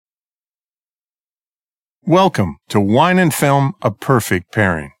Welcome to Wine and Film, A Perfect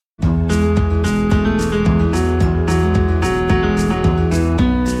Pairing.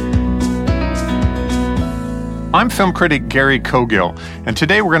 I'm film critic Gary Cogill, and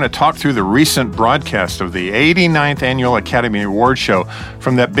today we're going to talk through the recent broadcast of the 89th Annual Academy Award Show,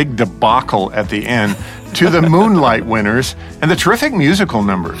 from that big debacle at the end to the Moonlight winners and the terrific musical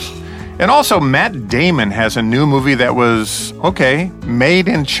numbers. And also, Matt Damon has a new movie that was, made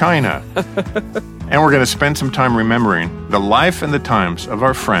in China. And we're going to spend some time remembering the life and the times of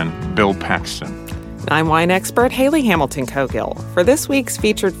our friend, Bill Paxton. I'm wine expert Haley Hamilton Cogill. For this week's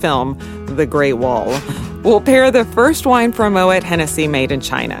featured film, The Great Wall, we'll pair the first wine from Moet Hennessy made in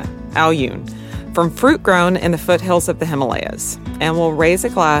China, Ao Yun, from fruit grown in the foothills of the Himalayas. And we'll raise a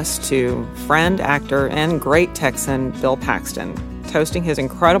glass to friend, actor, and great Texan Bill Paxton, toasting his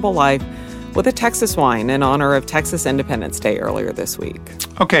incredible life with a Texas wine in honor of Texas Independence Day earlier this week.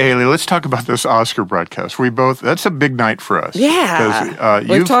 Okay, Haley, let's talk about this Oscar broadcast. That's a big night for us. Yeah.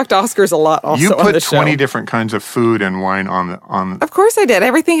 We've talked Oscars a lot also you on the put show. 20 different kinds of food and wine on Of course I did.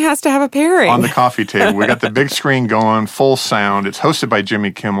 Everything has to have a pairing. On the coffee table. We got the big screen going, full sound. It's hosted by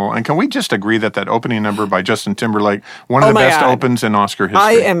Jimmy Kimmel. And can we just agree that opening number by Justin Timberlake, one of the best opens in Oscar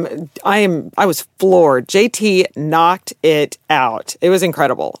history? I was floored. JT knocked it out. It was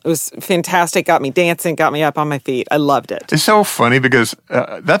incredible. It was fantastic. Got me dancing, got me up on my feet. I loved it. It's so funny because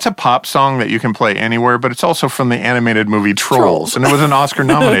that's a pop song that you can play anywhere, but it's also from the animated movie Trolls. And it was an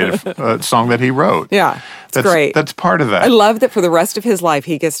Oscar-nominated song that he wrote. Yeah, it's great. That's part of that. I love that for the rest of his life,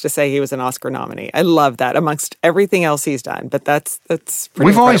 he gets to say he was an Oscar nominee. I love that amongst everything else he's done. But that's pretty We've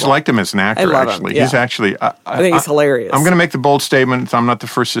incredible. always liked him as an actor, I love actually. him, yeah. He's actually... I think he's hilarious. I'm going to make the bold statement. I'm not the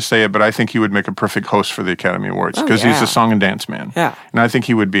first to say it, but I think he would make a perfect host for the Academy Awards because he's a song and dance man. Yeah. And I think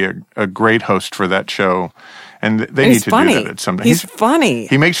he would be a great host for that show. And they need to do that at some time. He's funny.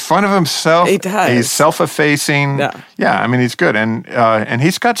 He makes fun of himself. He does. He's self-effacing. Yeah, I mean, he's good. And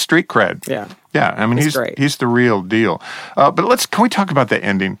he's got street cred. Yeah. Yeah, I mean, he's the real deal. But can we talk about the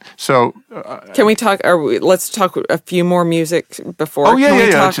ending? So, can we talk? Let's talk a few more music before. Oh yeah, can we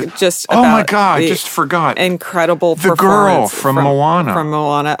yeah. talk just oh about my God, I just forgot. Incredible the girl from Moana. From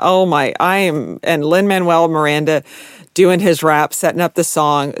Moana. Oh my, and Lin-Manuel Miranda doing his rap, setting up the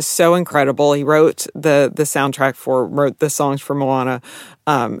song, so incredible. He wrote the soundtrack wrote the songs for Moana.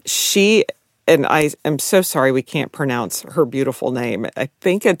 She and I am so sorry we can't pronounce her beautiful name. I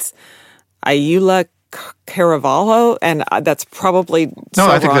think it's Ayula Caravalho, and that's probably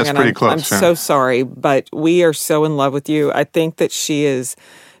I think that's pretty close. I'm so sorry, but we are so in love with you. I think that she is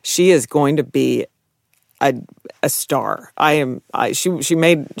going to be a star. She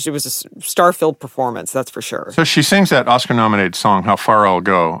was a star-filled performance, that's for sure. So she sings that Oscar-nominated song, How Far I'll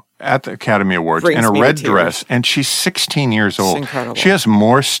Go, at the Academy Awards in a red dress, and she's 16 years old. It's incredible. She has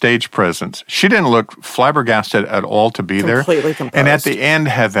more stage presence. She didn't look flabbergasted at all to be there. Completely composed. And at the end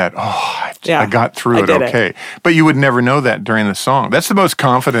had that, I got through it okay. But you would never know that during the song. That's the most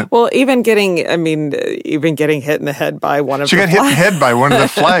confident. Well, even getting hit in the head by one of She got hit in the head by one of the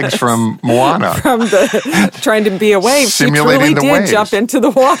flags from Moana. From trying to be a wave. Simulating she truly did waves. jump into the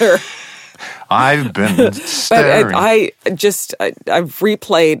water. I've been staring. But I've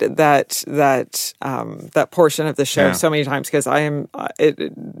replayed that portion of the show so many times because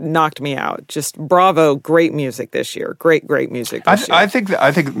it knocked me out. Just bravo, great music this year. Great music this year. I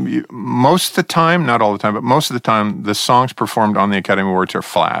think most of the time, not all the time, but most of the time, the songs performed on the Academy Awards are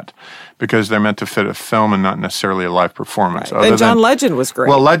flat because they're meant to fit a film and not necessarily a live performance. Right. And John Legend was great.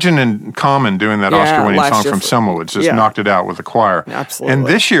 Well, Legend and Common doing that Oscar-winning song from Selma Woods just knocked it out with the choir. Absolutely. And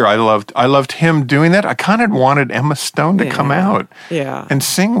this year, I loved him doing that. I kind of wanted Emma Stone to come out and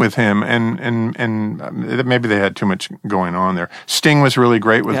sing with him, and maybe they had too much going on there. Sting was really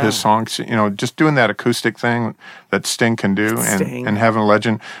great with his songs, just doing that acoustic thing that Sting can do and having a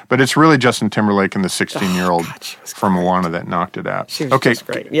Legend. But it's really Justin Timberlake and the 16-year-old from Moana that knocked it out. She was just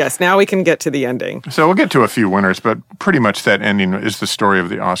great. Yes, now we can get to the ending. So we'll get to a few winners, but pretty much that ending is the story of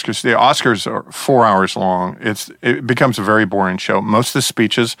the Oscars. The Oscars are 4 hours long. It becomes a very boring show. Most of the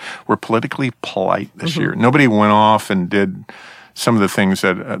speeches were politically polite this year. Nobody went off and did some of the things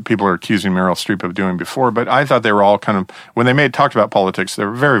that people are accusing Meryl Streep of doing before, but I thought they were all kind of, when they talked about politics, they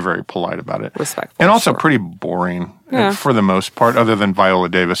were very, very polite about it. Respectful. And also pretty boring for the most part, other than Viola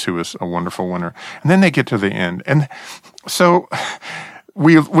Davis, who was a wonderful winner. And then they get to the end. And so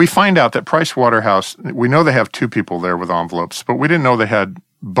we find out that Price Waterhouse, we know they have two people there with envelopes, but we didn't know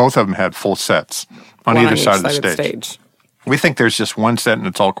both of them had full sets on either side of the stage. We think there's just one set and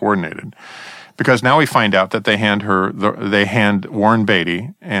it's all coordinated. Because now we find out that they hand Warren Beatty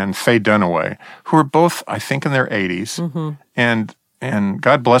and Faye Dunaway, who are both, I think, in their 80s, and and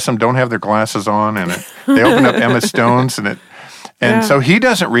God bless them, don't have their glasses on, and they open up Emma Stone's, and so he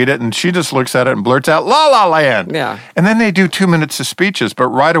doesn't read it, and she just looks at it and blurts out, La La Land. Yeah. And then they do 2 minutes of speeches, but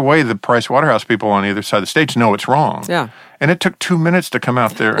right away the Price Waterhouse people on either side of the stage know it's wrong. Yeah. And it took 2 minutes to come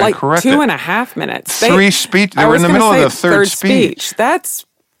out there and correct it. Like 2.5 minutes. They were in the middle of the third speech. That's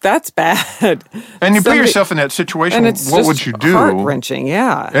bad. And you put yourself in that situation, what would you do? Heart-wrenching,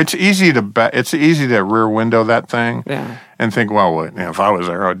 yeah. It's easy to rear window that thing and think, well, if I was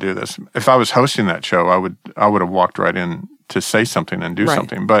there, I would do this. If I was hosting that show, I would have walked right in to say something and do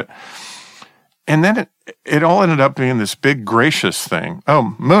something. And then it all ended up being this big gracious thing.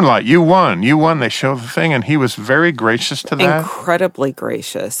 Oh, Moonlight, you won. They show the thing, and he was very gracious to that. Incredibly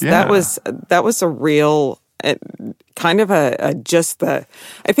gracious. Yeah. That was a real kind of I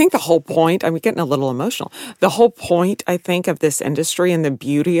think the whole point, I'm getting a little emotional. The whole point, I think, of this industry and the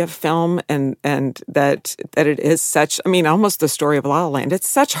beauty of film and that it is such, almost the story of La La Land. It's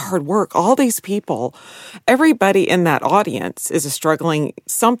such hard work. All these people, everybody in that audience is a struggling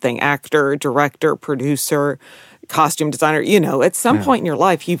something, actor, director, producer, costume designer. At some point in your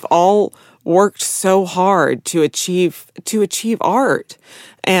life, you've all worked so hard to achieve art.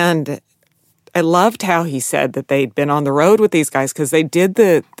 And I loved how he said that they'd been on the road with these guys because they did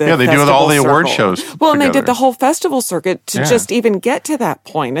they do all the award shows. Well, and they did the whole festival circuit to just even get to that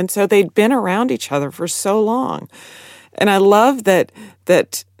point. And so they'd been around each other for so long. And I love that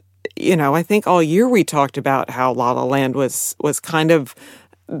I think all year we talked about how La La Land was kind of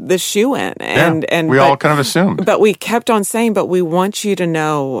the shoe-in. And we all kind of assumed. But we kept on saying, but we want you to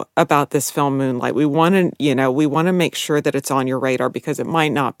know about this film Moonlight. We want to make sure that it's on your radar because it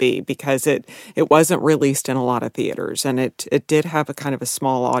might not be, because it wasn't released in a lot of theaters, and it did have a kind of a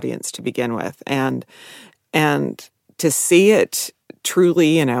small audience to begin with. And to see it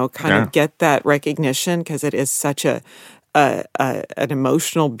truly, kind of get that recognition, because it is such an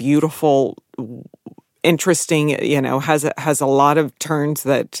emotional, beautiful, interesting, has a lot of turns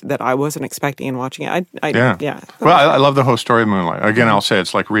that I wasn't expecting in watching it. Well, I love the whole story of Moonlight. Again, I'll say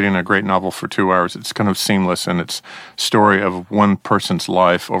it's like reading a great novel for 2 hours. It's kind of seamless in its story of one person's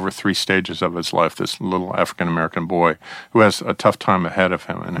life over 3 stages of his life, this little African-American boy who has a tough time ahead of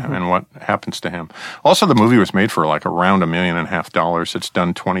him and what happens to him. Also, the movie was made for like around $1.5 million. It's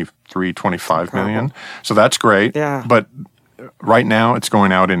done 25 million. So that's great. Yeah. But right now, it's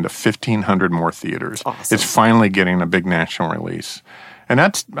going out into 1,500 more theaters. Awesome. It's finally getting a big national release, and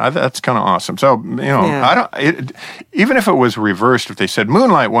that's kind of awesome. So even if it was reversed, if they said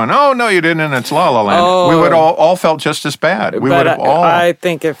Moonlight won, oh no, you didn't, and it's La La Land, we would all felt just as bad. We would have all. I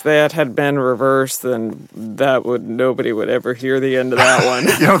think if that had been reversed, then nobody would ever hear the end of that one.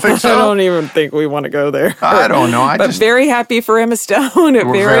 You don't think so? I don't even think we want to go there. I don't know. But very happy for Emma Stone.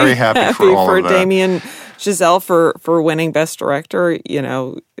 We're very happy for all of that. Damien Giselle for winning Best Director.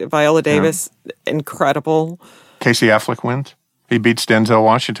 Viola Davis, incredible. Casey Affleck wins. He beats Denzel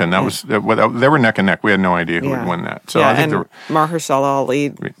Washington. That was they were neck and neck. We had no idea who would win that. So I think Mahershala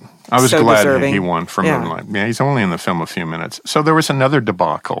Ali. I was so glad deserving. he won for Moonlight. Yeah, he's only in the film a few minutes. So there was another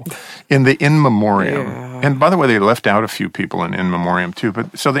debacle in the In Memoriam. Yeah. And by the way, they left out a few people in Memoriam too.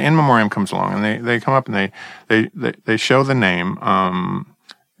 But so the In Memoriam comes along, and they come up and they show the name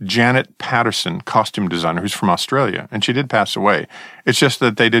Janet Patterson, costume designer, who's from Australia, and she did pass away. It's just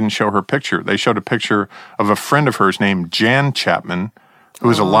that they didn't show her picture. They showed a picture of a friend of hers named Jan Chapman, who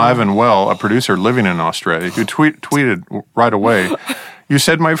is alive and well, a producer living in Australia, who tweeted right away, "You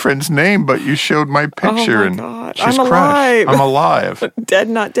said my friend's name, but you showed my picture." Oh my God. She's I'm alive. I'm alive. Dead,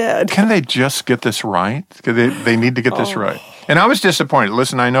 not dead. Can they just get this right? They need to get this right. And I was disappointed.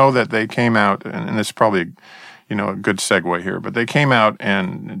 Listen, I know that they came out, and it's probably a good segue here, but they came out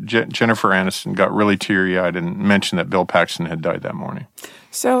and Jennifer Aniston got really teary-eyed and mentioned that Bill Paxton had died that morning.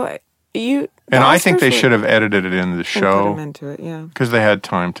 So I think they should have edited it in the show. Put him into it, yeah. Because they had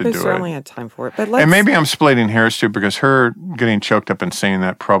time to do it. They certainly had time for it. But and maybe I'm splitting hairs too, because her getting choked up and saying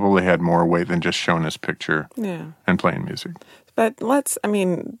that probably had more weight than just showing his picture and playing music. But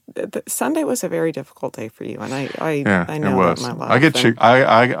Sunday was a very difficult day for you, and I know it was. that my life.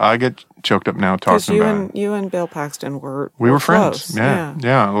 I get choked up now talking about it. You and Bill Paxton were friends. Close. Yeah,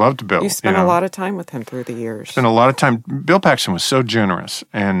 I loved Bill. You spent a lot of time with him through the years. Spent a lot of time. Bill Paxton was so generous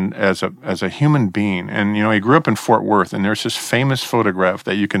and as a human being, and he grew up in Fort Worth, and there's this famous photograph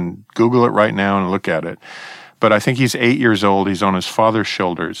that you can Google it right now and look at it. But I think he's 8 years old. He's on his father's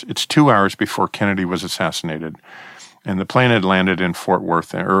shoulders. It's 2 hours before Kennedy was assassinated. And the plane had landed in Fort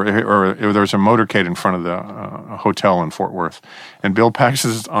Worth, or there was a motorcade in front of the hotel in Fort Worth. And Bill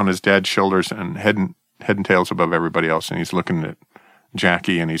Paxton's on his dad's shoulders and head and tails above everybody else. And he's looking at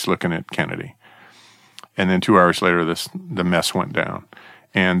Jackie and he's looking at Kennedy. And then 2 hours later, the mess went down.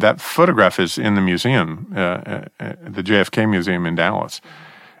 And that photograph is in the museum, the JFK Museum in Dallas.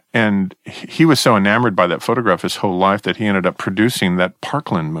 And he was so enamored by that photograph his whole life that he ended up producing that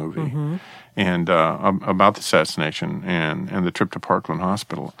Parkland movie and about the assassination and the trip to Parkland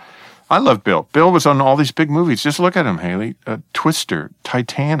Hospital. I love Bill. Bill was on all these big movies. Just look at him, Haley. Twister,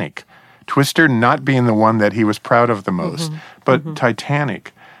 Titanic. Twister not being the one that he was proud of the most, but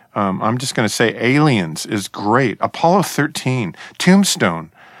Titanic. I'm just going to say Aliens is great. Apollo 13,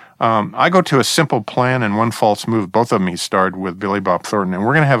 Tombstone. I go to A Simple Plan and One False Move. Both of them he starred with Billy Bob Thornton, and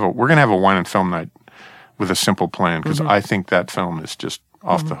we're going to have a wine and film night with A Simple Plan because I think that film is just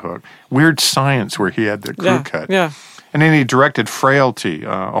off the hook. Weird Science, where he had the crew cut. Yeah. And then he directed Frailty,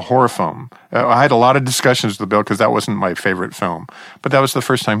 a horror film. I had a lot of discussions with Bill because that wasn't my favorite film. But that was the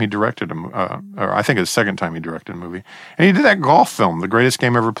first time he directed or I think it was the second time he directed a movie. And he did that golf film, The Greatest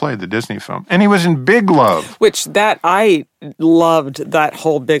Game Ever Played, the Disney film. And he was in Big Love. Which I loved that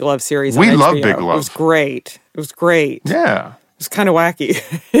whole Big Love series on HBO. We love Big Love. It was great. Yeah. It was kind of wacky,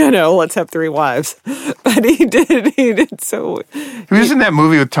 let's have 3 wives. But he did so. He was in that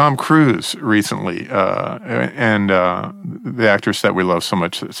movie with Tom Cruise recently, and the actress that we love so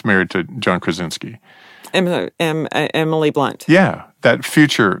much that's married to John Krasinski. Emily Blunt. Yeah, that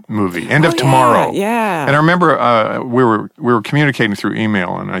future movie, End of Tomorrow. Yeah. And I remember we were communicating through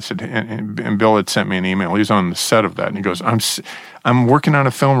email, and I said, and Bill had sent me an email. He was on the set of that, and he goes, I'm working on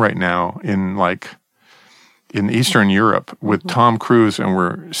a film right now in Eastern Europe with Tom Cruise, and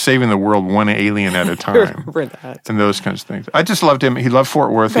we're saving the world one alien at a time. I remember that. And those kinds of things. I just loved him. He loved Fort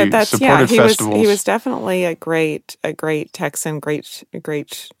Worth. He supported festivals. He was definitely a great Texan, great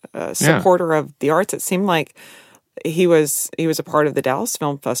supporter of the arts. It seemed like he was a part of the Dallas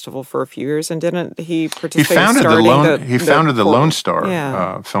Film Festival for a few years, and didn't he participate? He founded the Lone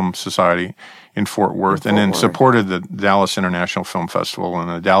Star Film Society in Fort Worth, and then supported the Dallas International Film Festival and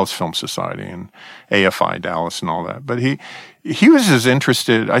the Dallas Film Society and AFI Dallas and all that. But he was as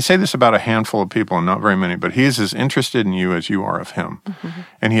interested, I say this about a handful of people and not very many, but he is as interested in you as you are of him.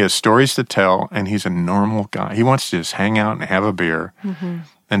 And he has stories to tell, and he's a normal guy. He wants to just hang out and have a beer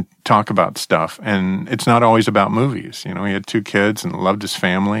and talk about stuff. And it's not always about movies. He had 2 kids and loved his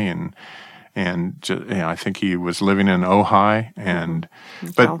family, and I think he was living in Ojai in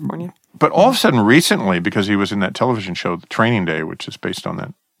California. But all of a sudden, recently, because he was in that television show, The Training Day, which is based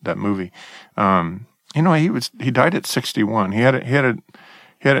on that movie, he died at 61. He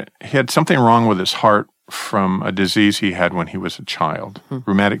had something wrong with his heart from a disease he had when he was a child,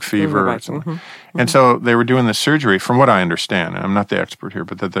 rheumatic fever or something. And so they were doing the surgery, from what I understand, and I'm not the expert here,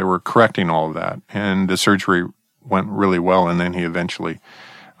 but that they were correcting all of that. And the surgery went really well, and then he eventually,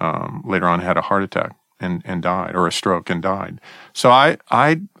 later on, had a heart attack and died, or a stroke and died. So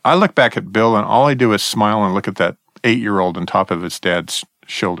I look back at Bill, and all I do is smile and look at that 8-year-old on top of his dad's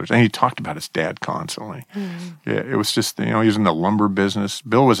shoulders. And he talked about his dad constantly. Yeah, it was just, he was in the lumber business.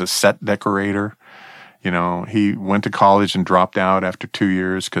 Bill was a set decorator. He went to college and dropped out after 2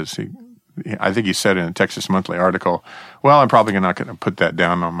 years because I think he said in a Texas Monthly article, well, I'm probably not going to put that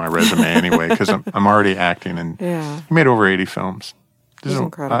down on my resume anyway because I'm already acting. And he made over 80 films. He's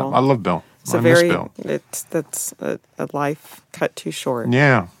incredible. I love Bill. I miss Bill. That's a life cut too short.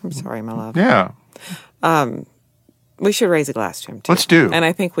 Yeah. I'm sorry, my love. Yeah. We should raise a glass to him too. Let's do. And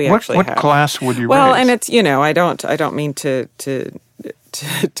I think we actually have. What glass would you raise? Well, and it's I don't mean to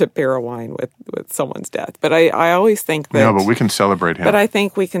pair a wine with someone's death, but I always think that. No, but we can celebrate him. But I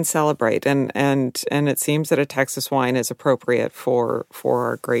think we can celebrate, and it seems that a Texas wine is appropriate for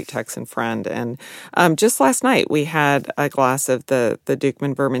our great Texan friend. And just last night we had a glass of the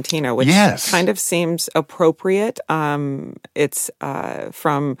Dukeman Vermentino, which kind of seems appropriate. It's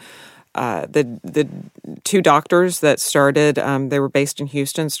from. The 2 doctors that started, they were based in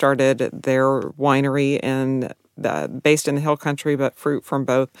Houston, started their winery based in the Hill Country, but fruit from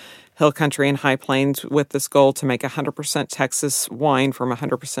both Hill Country and High Plains, with this goal to make 100% Texas wine from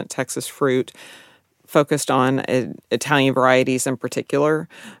 100% Texas fruit, focused on Italian varieties in particular.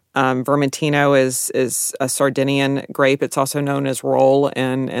 Vermentino is a Sardinian grape. It's also known as Rolle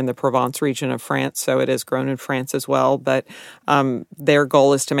in the Provence region of France, so it is grown in France as well. But their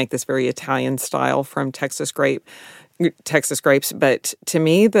goal is to make this very Italian style from Texas grapes. But to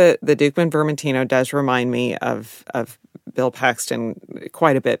me, the Dukeman Vermentino does remind me of Bill Paxton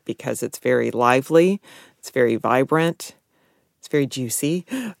quite a bit because it's very lively, it's very vibrant. It's very juicy.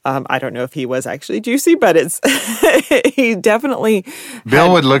 I don't know if he was actually juicy, but he definitely.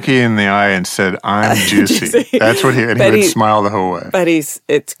 Bill would look you in the eye and said, "I'm juicy." That's what he would smile the whole way. But it's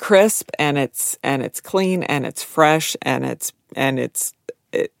crisp and it's clean and it's fresh and it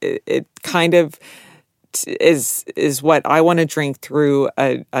kind of is what I want to drink through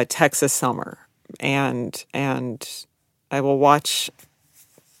a Texas summer, and I will watch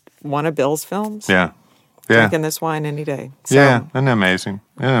one of Bill's films. Yeah. Drinking this wine any day. So, yeah, isn't that amazing?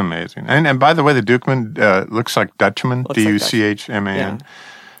 Isn't that amazing? And by the way, the Dukeman looks like Dutchman, Duchman. Yeah.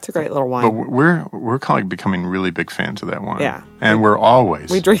 It's a great little wine. But we're kind of becoming really big fans of that wine. Yeah. And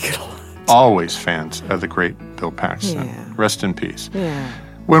we drink it a lot. Always fans of the great Bill Paxton. Yeah. Rest in peace. Yeah.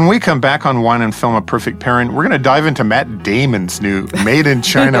 When we come back on Wine and Film, A Perfect Pairing, we're going to dive into Matt Damon's new Made in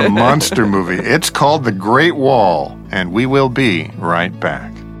China monster movie. It's called The Great Wall, and we will be right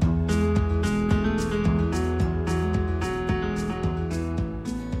back.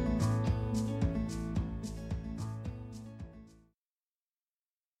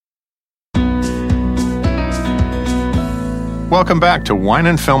 Welcome back to Wine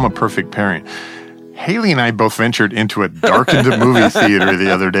and Film, A Perfect Pairing. Haley and I both ventured into a darkened movie theater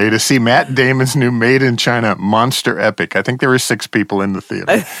the other day to see Matt Damon's new Made in China monster epic. I think there were 6 people in the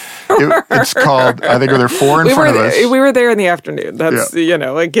theater. It's called, I think there were 4 in front of us. We were there in the afternoon. That's,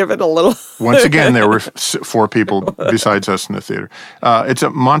 I give it a little. Once again, there were 4 people besides us in the theater. It's a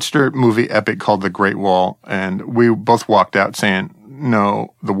monster movie epic called The Great Wall, and we both walked out saying,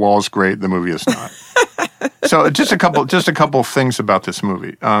 no, the wall's great, the movie is not. So just a couple things about this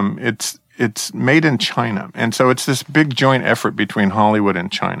movie. It's made in China, and so it's this big joint effort between Hollywood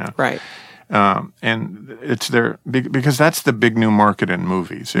and China. Right. And it's there because that's the big new market in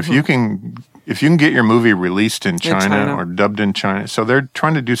movies. If you can get your movie released in China or dubbed in China, so they're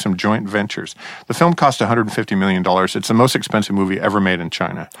trying to do some joint ventures. The film cost $150 million. It's the most expensive movie ever made in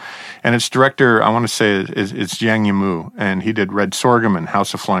China. And its director, I want to say, is Jiang Yimou, and he did Red Sorghum and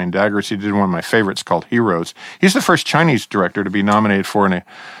House of Flying Daggers. He did one of my favorites called Heroes. He's the first Chinese director to be nominated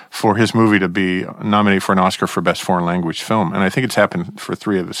for his movie to be nominated for an Oscar for Best Foreign Language Film. And I think it's happened for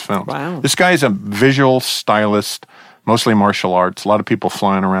 3 of his films. Wow. This guy is a visual stylist, mostly martial arts, a lot of people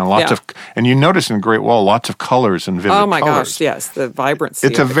flying around, and you notice in Great Wall, lots of colors and vivid colors. Oh my gosh, yes, the vibrancy.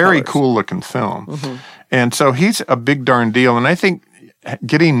 It's a very cool looking film. Mm-hmm. And so he's a big darn deal. And I think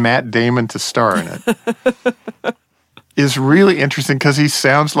getting Matt Damon to star in it is really interesting because he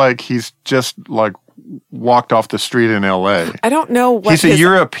sounds like he's just like walked off the street in L.A. I don't know what he's a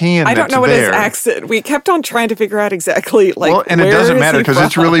European. I don't know what his accent. We kept on trying to figure out exactly and it doesn't matter because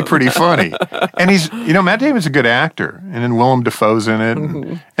it's really pretty funny. And he's Matt Damon's a good actor, and then Willem Dafoe's in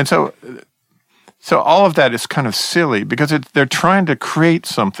it, and so all of that is kind of silly because they're trying to create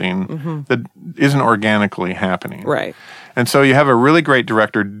something that isn't organically happening. Right. And so you have a really great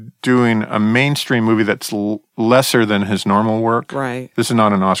director doing a mainstream movie that's lesser than his normal work. Right. This is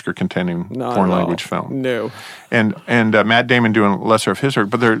not an Oscar-contending foreign language film. No. And Matt Damon doing lesser of his work,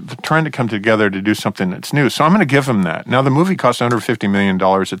 but they're trying to come together to do something that's new. So I'm going to give him that. Now, the movie cost $150 million.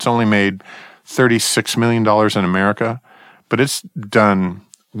 It's only made $36 million in America, but it's done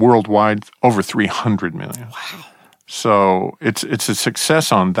worldwide over $300 million. Wow. So it's a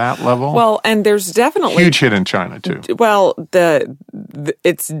success on that level. Well, and there's definitely huge hit in China too. Well,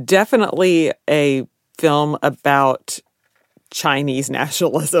 it's definitely a film about Chinese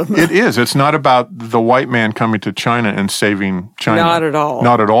nationalism. It is. It's not about the white man coming to China and saving China. Not at all.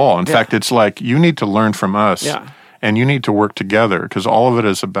 Not at all. In fact, it's like you need to learn from us, and you need to work together because all of it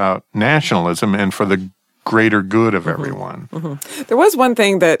is about nationalism and for the greater good of everyone. Mm-hmm. There was one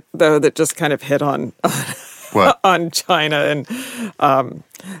thing that just kind of hit on. What? On China and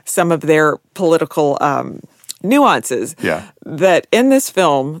some of their political nuances. Yeah. That in this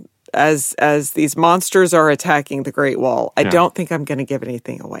film, as these monsters are attacking the Great Wall, I don't think I'm going to give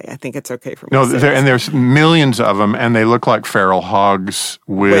anything away. I think it's okay for me to say. And there's millions of them, and they look like feral hogs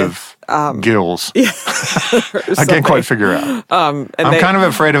with gills. Yeah. I can't quite figure out. I'm kind of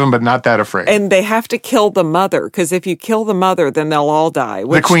afraid of them, but not that afraid. And they have to kill the mother, because if you kill the mother, then they'll all die.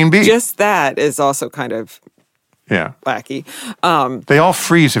 The queen bee. Just that is also kind of wacky. They all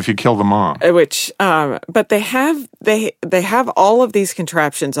freeze if you kill the mom. But they have all of these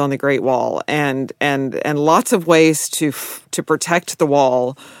contraptions on the Great Wall and lots of ways to protect the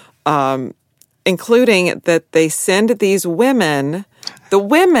wall, including that they send these women,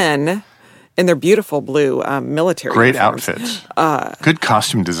 in their beautiful blue military great uniforms, outfits, good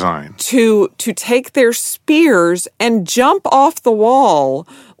costume design, to take their spears and jump off the wall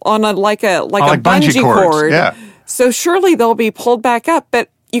on a bungee cord. Yeah. So surely they'll be pulled back up, but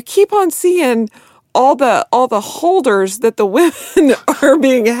you keep on seeing all the holders that the women are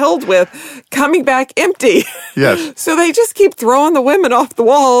being held with coming back empty. Yes. So they just keep throwing the women off the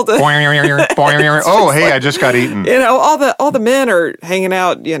wall. I just got eaten. All the men are hanging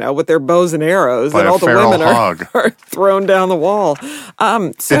out, with their bows and arrows, By and a all the feral women hog. are thrown down the wall.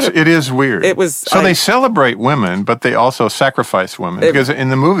 It is weird. They celebrate women, but they also sacrifice women because in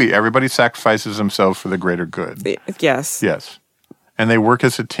the movie, everybody sacrifices themselves for the greater good. Yes. Yes. And they work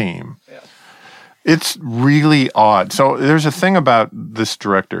as a team. Yeah. It's really odd. So there's a thing about this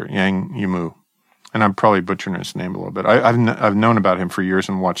director, Yang Yimou, and I'm probably butchering his name a little bit. I've known about him for years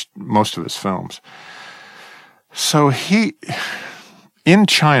and watched most of his films. So in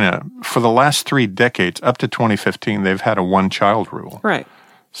China, for the last 3 decades, up to 2015, they've had a one-child rule. Right.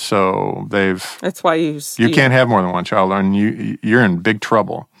 So That's why you can't have more than one child, and you're in big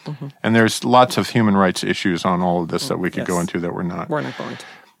trouble. Mm-hmm. And there's lots of human rights issues on all of this that we could go into that we're not. We're not going to.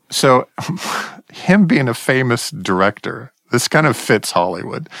 So him being a famous director, this kind of fits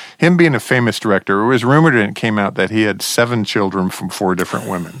Hollywood. Him being a famous director, it was rumored and it came out that he had 7 children from 4 different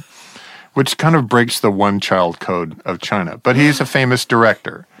women, which kind of breaks the one-child code of China. But he's a famous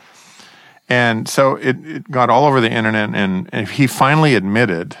director. And so it got all over the internet, and he finally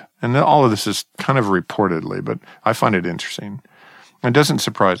admitted, and all of this is kind of reportedly, but I find it interesting. It doesn't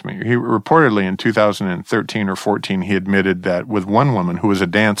surprise me. He reportedly in 2013 or 14, he admitted that with one woman who was a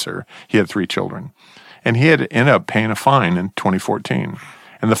dancer, he had 3 children. And he had ended up paying a fine in 2014.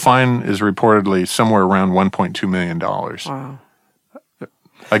 And the fine is reportedly somewhere around $1.2 million. Wow.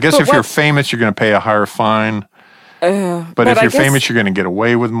 I guess if you're famous, you're going to pay a higher fine. But if you're famous, you're going to get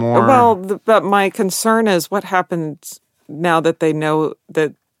away with more. Well, but my concern is what happens now that they know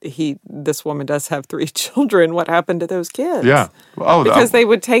that this woman does have 3 children. What happened to those kids? Yeah. Because they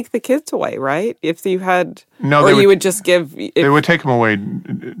would take the kids away, right? If you had, you would just give. They would take them away.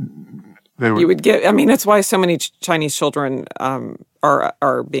 You would give. I mean, that's why so many Chinese children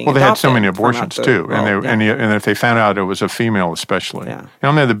are being. Well, they had so many abortions too, and and if they found out it was a female, especially. Yeah.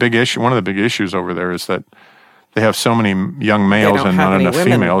 The big issue. One of the big issues over there is that they have so many young males and not enough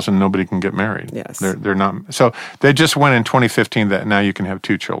females, and nobody can get married. Yes. They're not. So they just went in 2015 that now you can have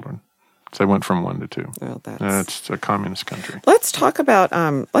 2 children. So they went from 1 to 2. Well, it's a communist country. Let's talk about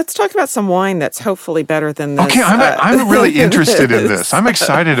some wine that's hopefully better than this. Okay, I'm really interested in this. I'm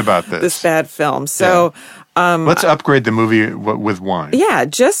excited about this. This bad film. So let's upgrade the movie with wine. Yeah,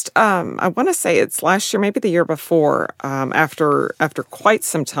 I want to say it's last year, maybe the year before. After quite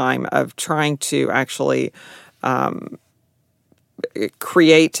some time of trying to actually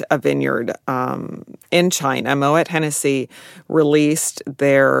create a vineyard in China, Moet Hennessy released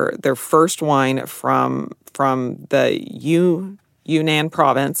their first wine from the Yunnan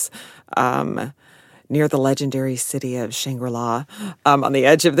province, near the legendary city of Shangri-La, on the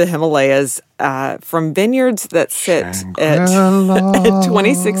edge of the Himalayas, from vineyards that sit at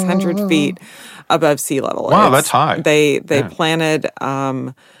 2,600 feet above sea level. Wow, that's high. They planted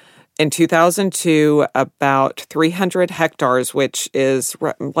in 2002 about 300 hectares, which is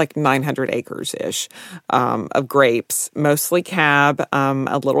like 900 acres-ish, of grapes, mostly Cab,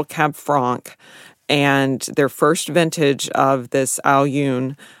 a little Cab Franc, and their first vintage of this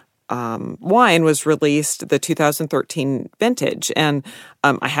Aoyun wine was released, the 2013 vintage. And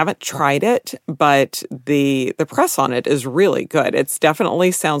I haven't tried it, but the press on it is really good. It's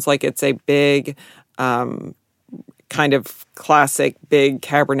definitely sounds like it's a big, kind of classic big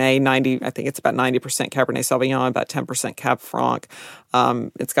Cabernet, I think it's about 90% Cabernet Sauvignon, about 10% Cab Franc.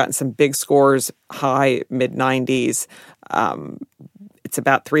 It's gotten some big scores, high, mid-90s. It's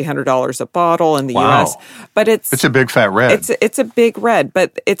about $300 a bottle in the U.S. But it's a big fat red. It's a big red,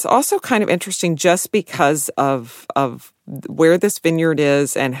 but it's also kind of interesting just because of where this vineyard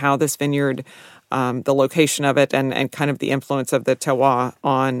is and how this vineyard, the location of it, and kind of the influence of the terroir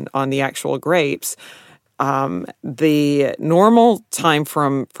on the actual grapes. The normal time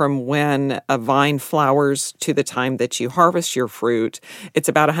from when a vine flowers to the time that you harvest your fruit, it's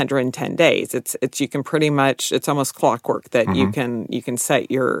about 110 days. It's you can pretty much, it's almost clockwork that you can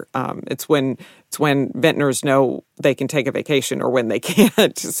set your, it's when vintners know they can take a vacation or when they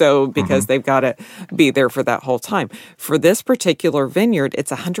can't. So because they've got to be there for that whole time. For this particular vineyard,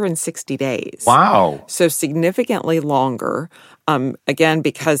 it's 160 days. Wow. So significantly longer. Again,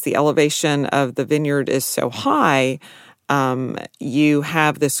 because the elevation of the vineyard is so high, you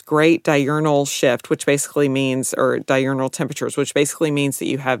have this great diurnal shift, which basically means, or diurnal temperatures, which basically means that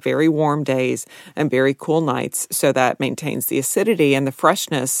you have very warm days and very cool nights. So that maintains the acidity and the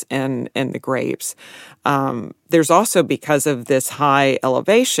freshness in the grapes. There's also, because of this high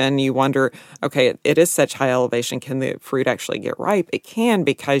elevation, you wonder, okay, it is such high elevation. Can the fruit actually get ripe? It can,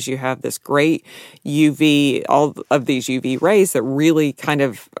 because you have this great UV, all of these UV rays that really kind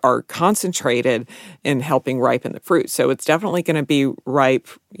of are concentrated in helping ripen the fruit. So it's definitely going to be ripe,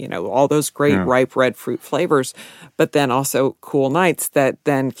 all those great ripe red fruit flavors, but then also cool nights that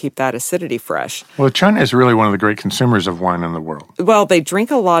then keep that acidity fresh. Well, China is really one of the great consumers of wine in the world. Well, they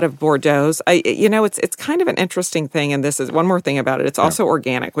drink a lot of Bordeaux. It's kind of an interesting thing, and this is one more thing about it. It's also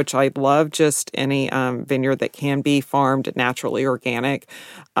organic, which I love. Just any vineyard that can be farmed naturally organic.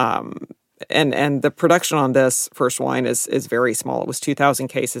 And the production on this first wine is very small. It was 2,000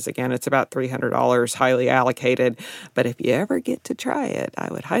 cases. Again, it's about $300, highly allocated. But if you ever get to try it,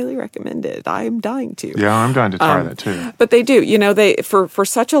 I would highly recommend it. I'm dying to. Yeah, I'm dying to try that too. But they do. They for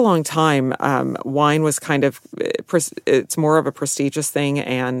such a long time, wine was kind of it's more of a prestigious thing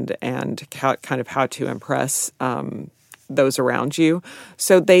and kind of how to impress those around you.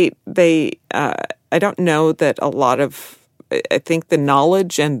 So they I don't know that a lot of. I think the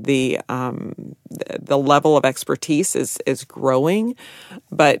knowledge and the level of expertise is growing,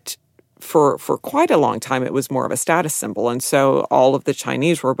 but for quite a long time it was more of a status symbol, and so all of the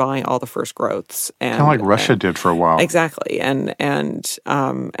Chinese were buying all the first growths, and kind of like Russia did for a while, exactly, and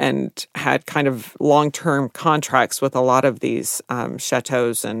had kind of long-term contracts with a lot of these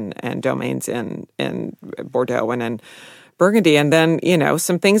chateaus and domains in Bordeaux and in Burgundy. And then,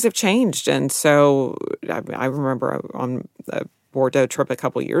 some things have changed. And so I remember on a Bordeaux trip a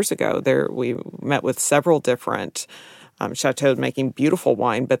couple years ago, we met with several different chateaux making beautiful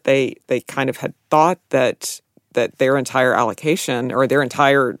wine, but they kind of had thought that their entire allocation or their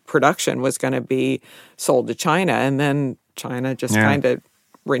entire production was going to be sold to China. And then China just kind of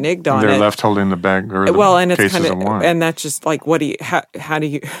reneged on it. They're left holding the bag or the and it's cases of wine. And that's just like, how do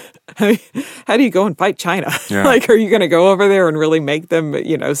you go and fight China? Yeah. Like, are you going to go over there and really make them,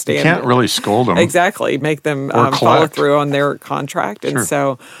 stand? You can't really scold them. Exactly. Make them follow through on their contract. And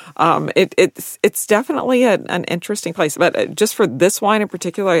so it's definitely an interesting place. But just for this wine in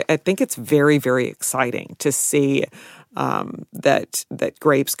particular, I think it's very, very exciting to see that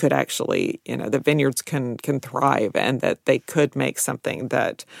grapes could actually, the vineyards can thrive, and that they could make something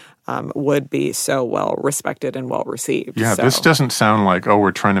that would be so well respected and well received. Yeah, this doesn't sound like,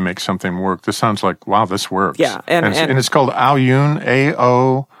 we're trying to make something work. This sounds like, wow, this works. Yeah, and it's called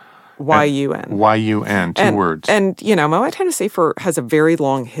Aoyun, Y-U-N. Y-U-N, two words. And, Moet Hennessy has a very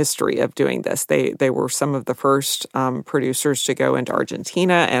long history of doing this. They were some of the first producers to go into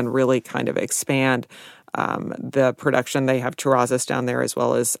Argentina and really kind of expand the production. They have Terrazas down there, as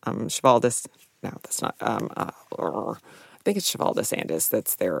well as Cheval de... No, that's not... I think it's Cheval de Andes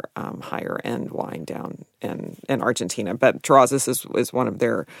that's their higher-end wine down in Argentina. But Terrazas is one of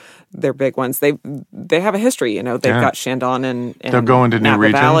their big ones. They have a history, They've got Chandon and they'll go into Napa new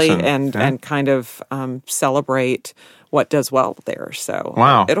regions Valley and kind of celebrate what does well there. So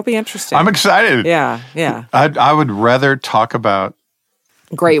wow, it'll be interesting. I'm excited. Yeah. I would rather talk about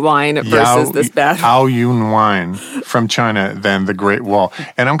great wine versus this bad Aoyun wine from China than the Great Wall.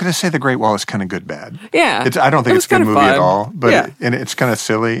 And I'm going to say the Great Wall is kind of good bad. Yeah. I don't think it's a good movie at all, but and it's kind of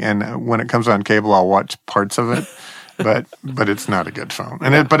silly. And when it comes on cable, I'll watch parts of it. But it's not a good film,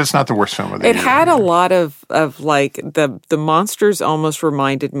 but it's not the worst film of the year. It had a lot of like the monsters almost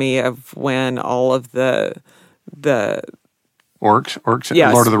reminded me of when all of the Orcs,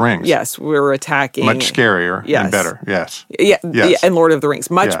 yes, Lord of the Rings. Yes, we were attacking. Much scarier and better. Yes. Yeah, and Lord of the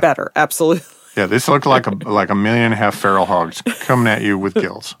Rings, much better. Absolutely. Yeah, this looked like a 1.5 million feral hogs coming at you with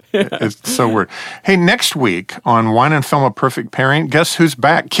gills. It's so weird. Hey, next week on Wine and Film: A Perfect Pairing, guess who's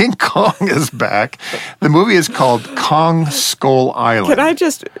back? King Kong is back. The movie is called Kong Skull Island. I'm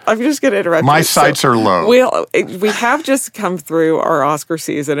just going to interrupt My you. sights are low. We have just come through our Oscar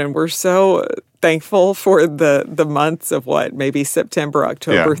season, and we're so thankful for the months of maybe September,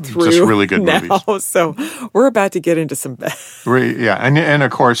 October through just really good now. movies. So we're about to get into some and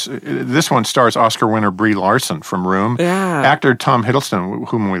of course this one stars Oscar winner Brie Larson from Room, actor Tom Hiddleston,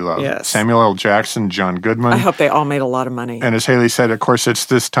 whom we love, Samuel L. Jackson, John Goodman. I hope they all made a lot of money. And as Haley said, of course it's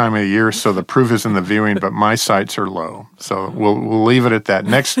this time of year, so the proof is in the viewing, but my sights are low. So we'll leave it at that.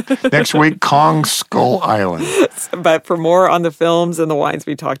 Next week, Kong Skull Island. But for more on the films and the wines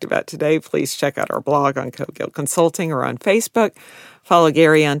we talked about today, please check out our blog on Cogill Consulting or on Facebook. Follow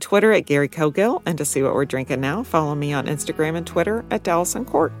Gary on Twitter at Gary Cogill. And to see what we're drinking now, follow me on Instagram and Twitter at Dallas on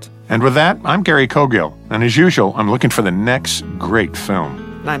Court. And with that, I'm Gary Cogill. And as usual, I'm looking for the next great film.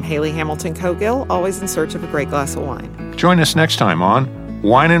 And I'm Haley Hamilton Cogill, always in search of a great glass of wine. Join us next time on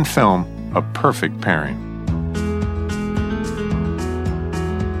Wine and Film: A Perfect Pairing.